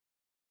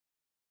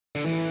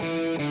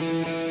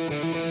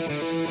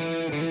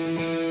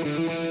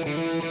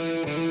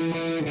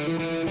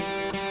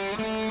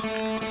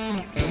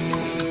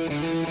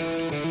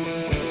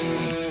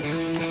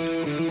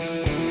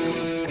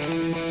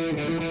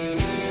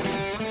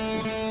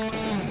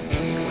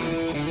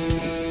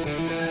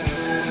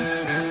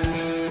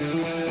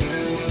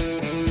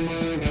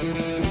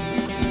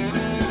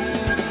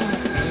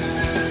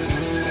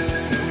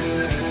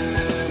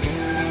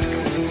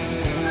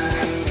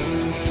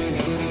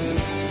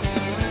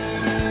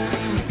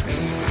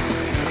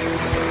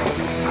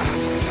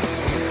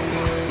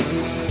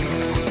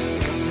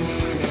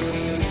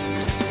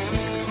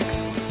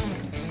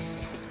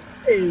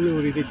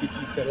les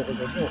VTTAE. Alors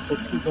aujourd'hui, on se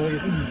retrouve dans les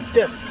rues du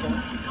Casque.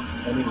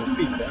 On est au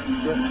Pays de Basque.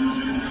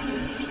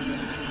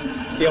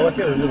 Et on va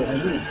faire le jeu de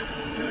Rando.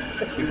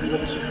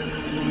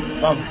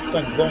 Enfin,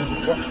 5 bandes, je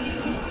crois.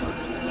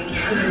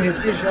 Il est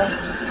déjà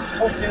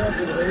 31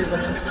 degrés, dans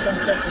le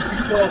 34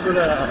 plus fort de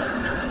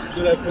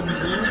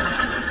l'après-midi.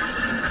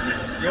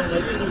 Et on va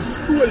aller au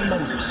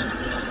Suhalmendi.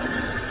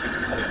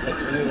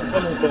 Alors, pas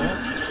longtemps.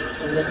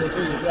 On va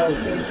monter déjà au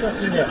St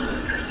Ignace.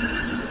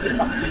 C'est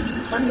parti.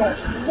 Maintenant,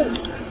 oh.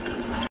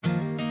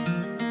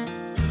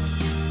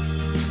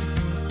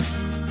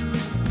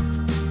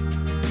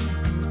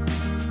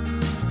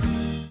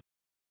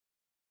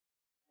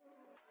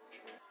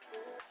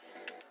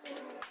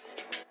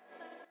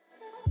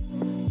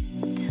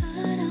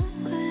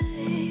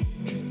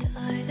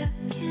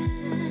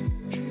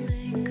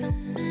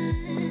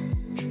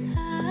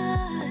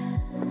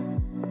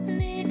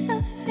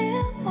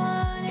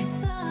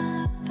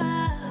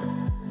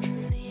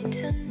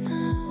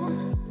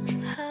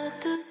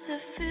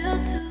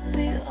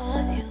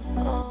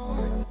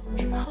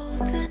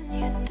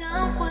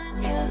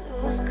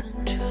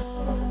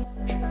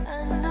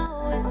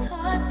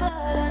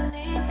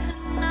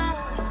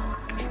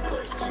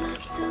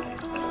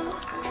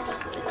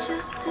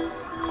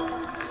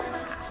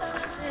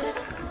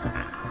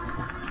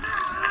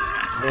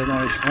 Dans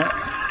les chemins,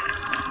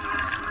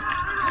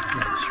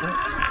 direction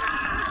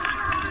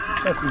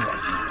St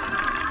Ignace.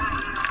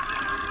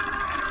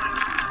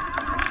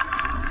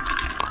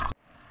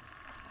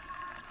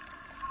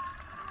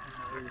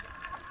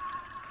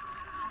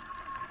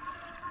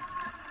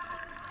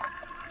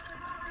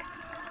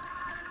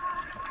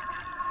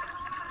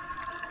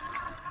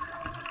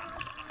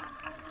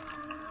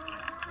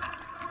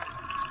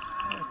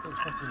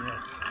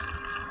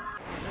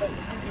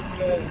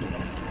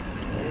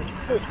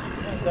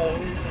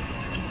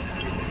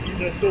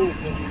 Une sauce.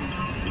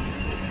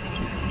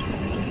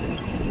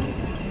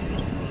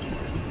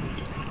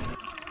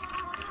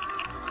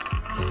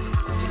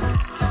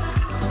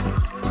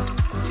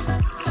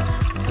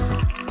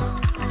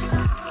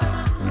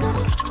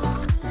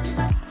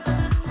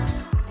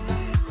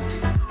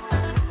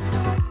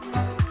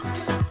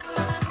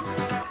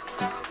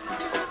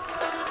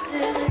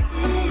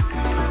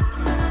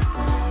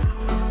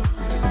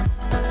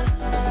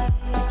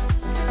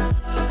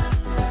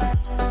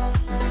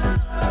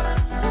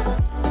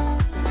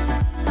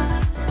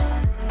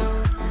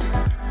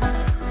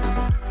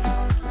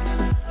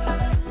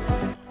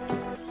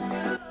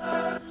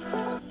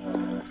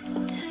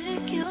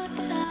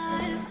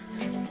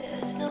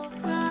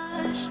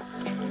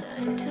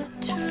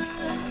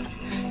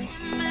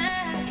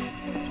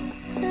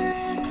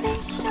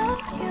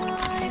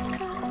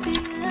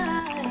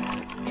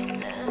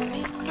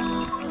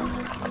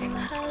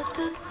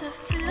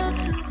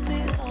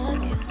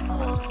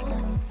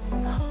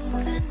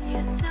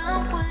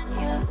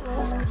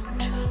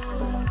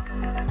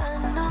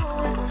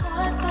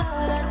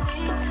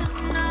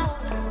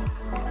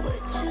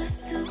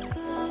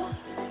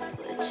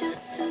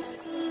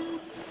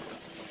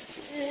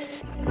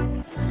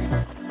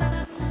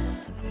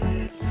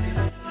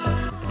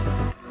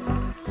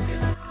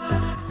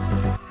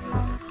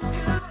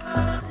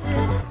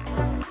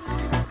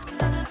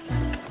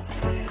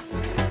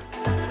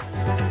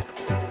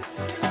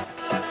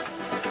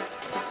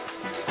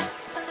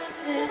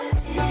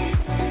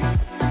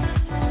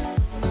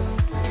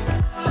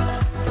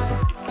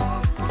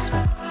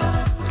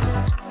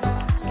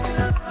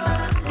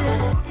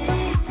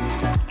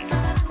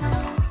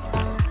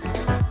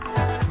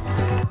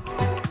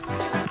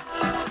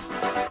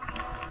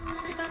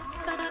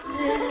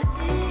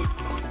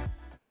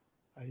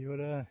 Allez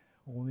voilà,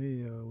 on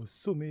est au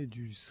sommet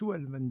du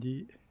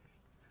Suhalmendi.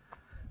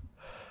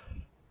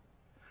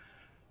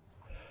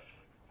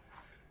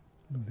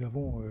 Nous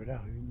avons la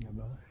rune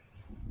là-bas.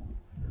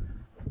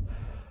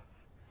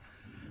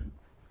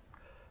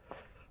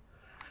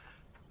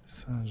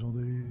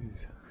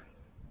 Saint-Jean-de-Luz.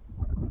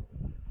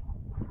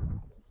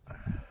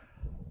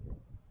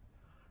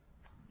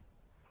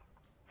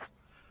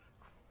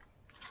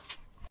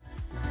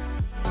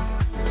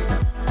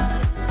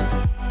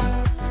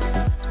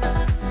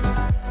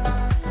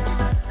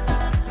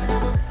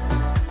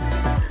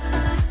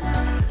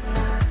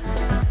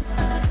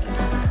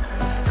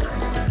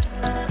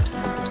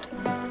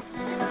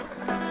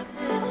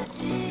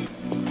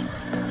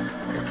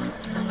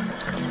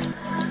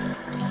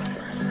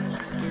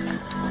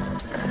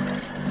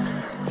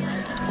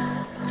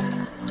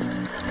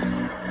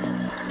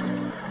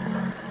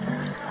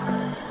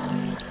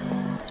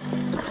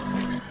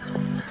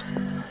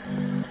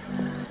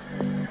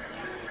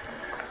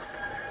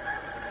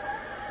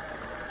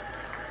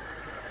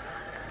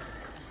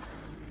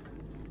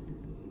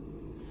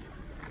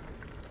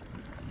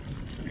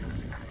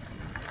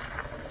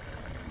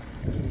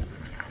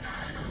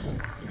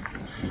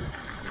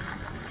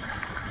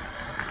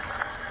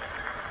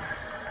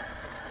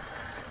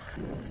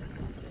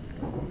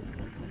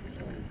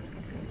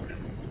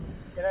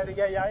 Et là les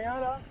gars, y'a rien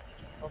là?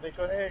 Sans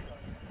déconner.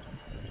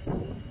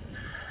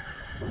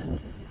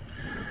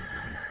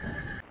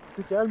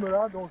 plus calme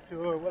là. Donc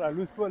voilà,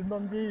 le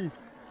Suhalmendi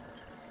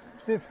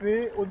c'est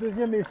fait. Au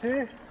deuxième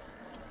essai,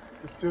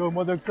 parce que au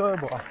mois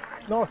d'octobre,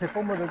 non c'est pas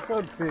au mois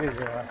d'octobre, c'est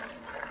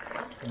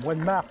au mois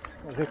de mars,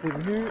 quand j'étais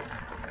venu,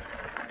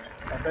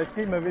 la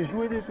batterie m'avait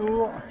joué des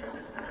tours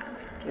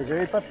et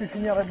j'avais pas pu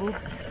finir la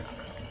boucle.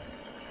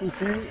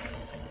 Souci,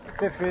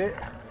 c'est fait.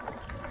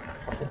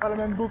 C'est pas la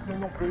même boucle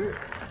non plus.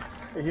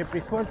 Et j'ai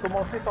pris soin de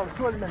commencer par le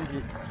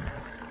Suhalmendi.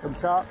 Comme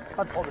ça,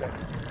 pas de problème.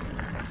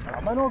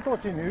 Alors maintenant on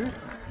continue.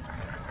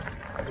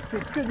 Et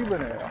c'est que du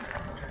bonheur.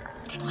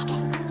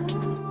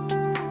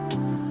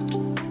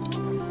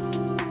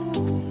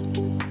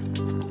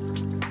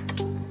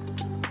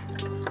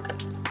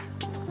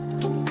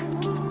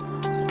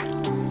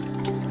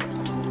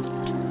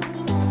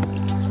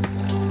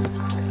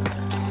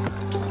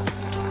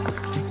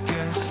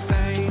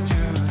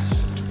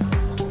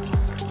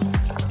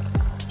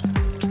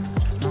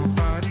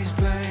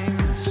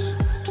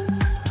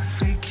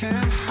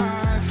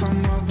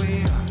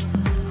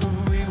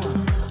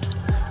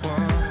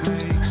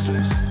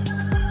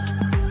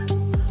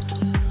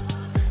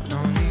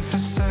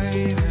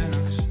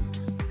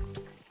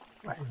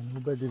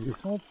 Des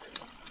descentes.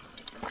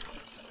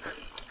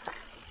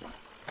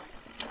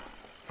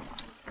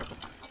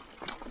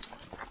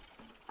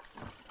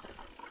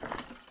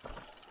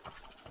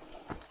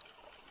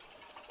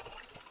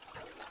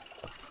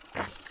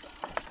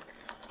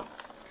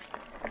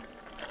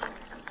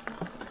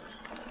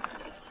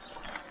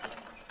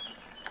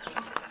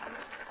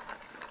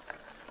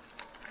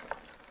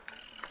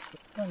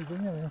 On va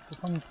venir, il faut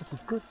prendre une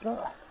petite côte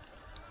là.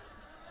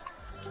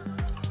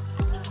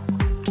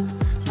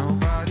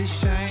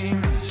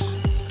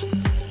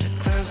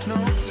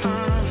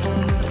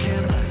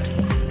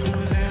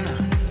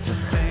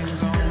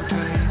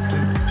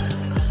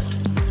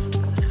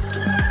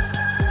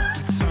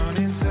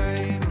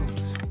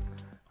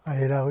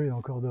 Allez, la rue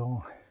encore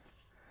devant,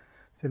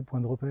 c'est le point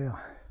de repère.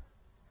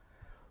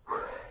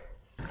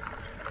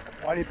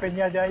 Bon, les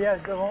peignades derrière,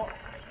 devant,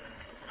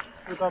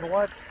 tout à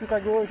droite, tout à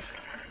gauche.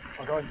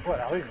 Encore une fois,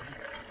 la rue.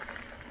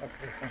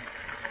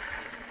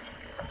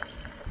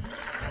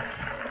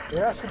 Et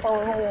là, je sais pas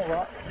vraiment où on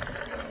va.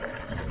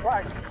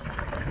 Ouais.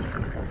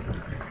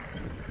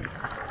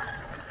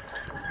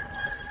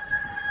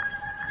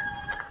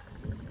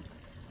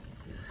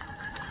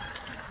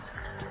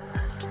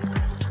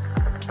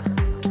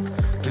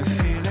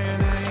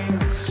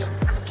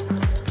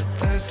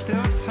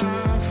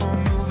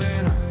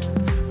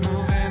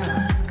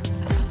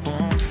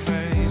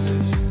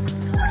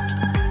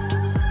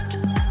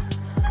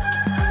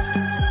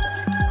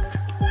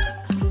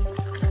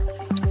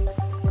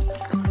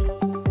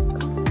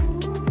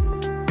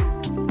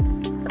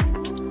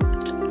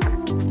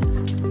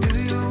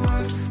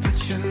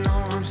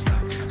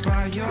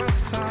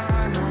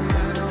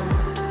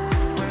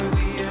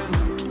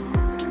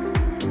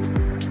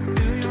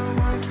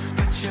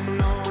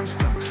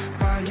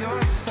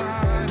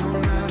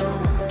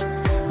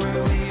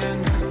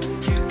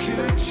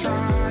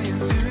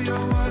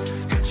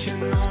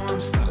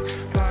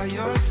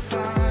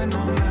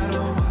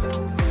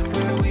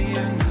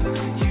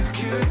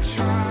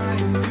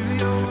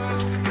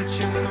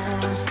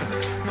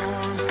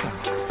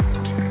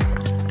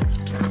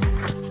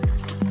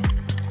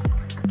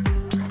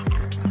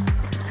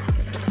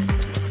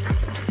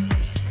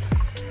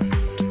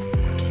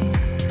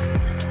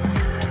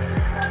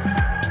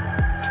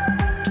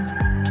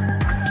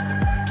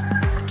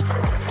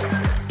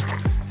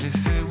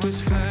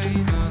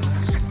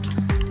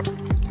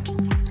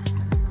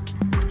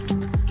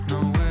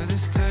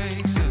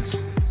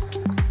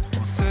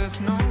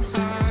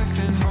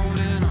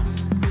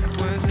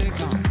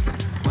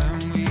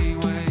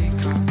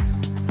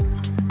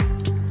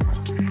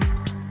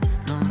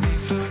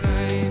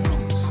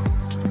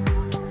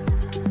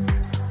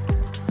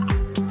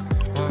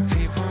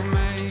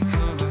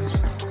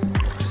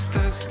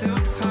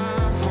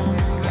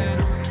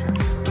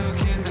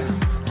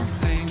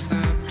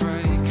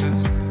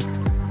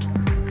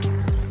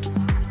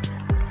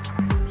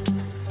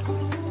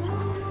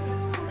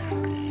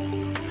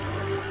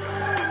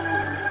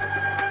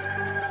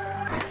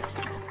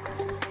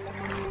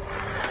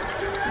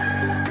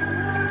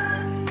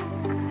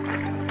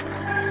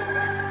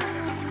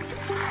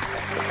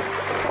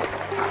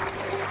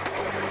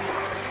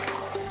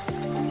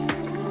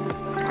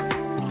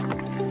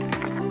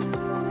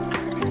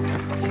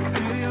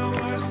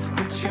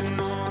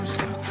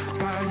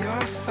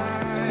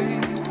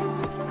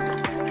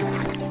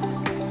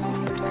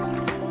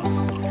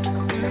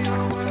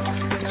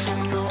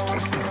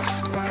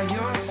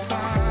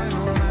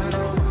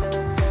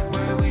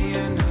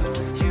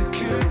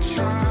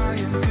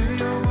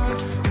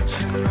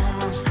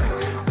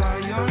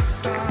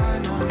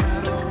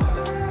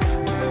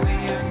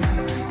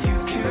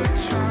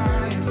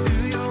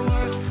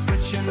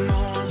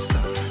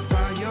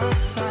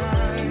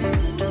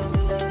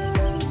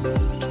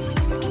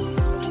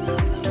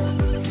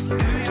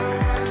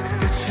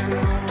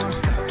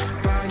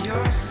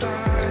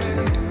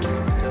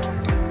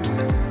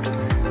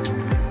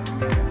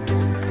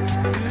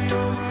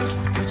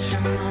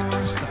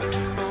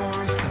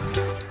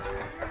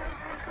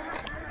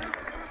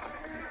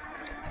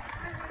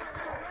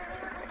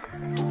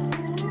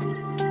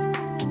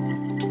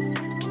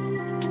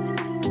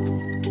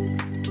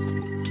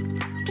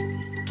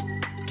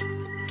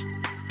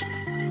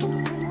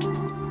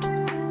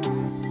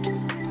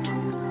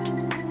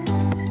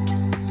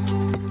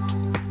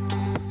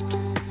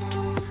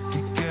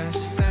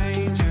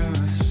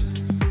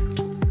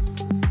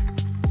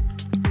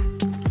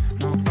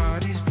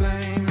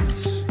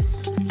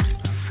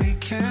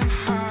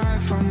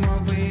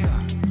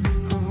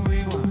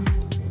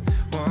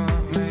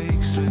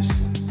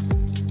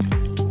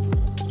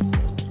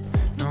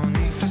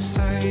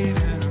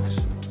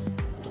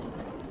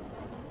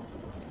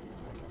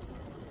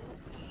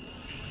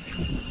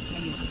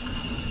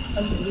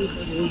 amoureux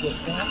de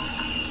l'irrigation.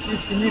 C'est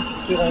fini pour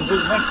ce rando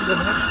 20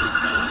 km.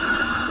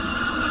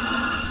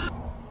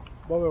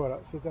 Bon ben voilà,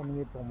 c'est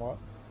terminé pour moi.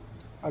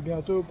 À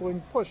bientôt pour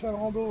une prochaine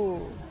rando.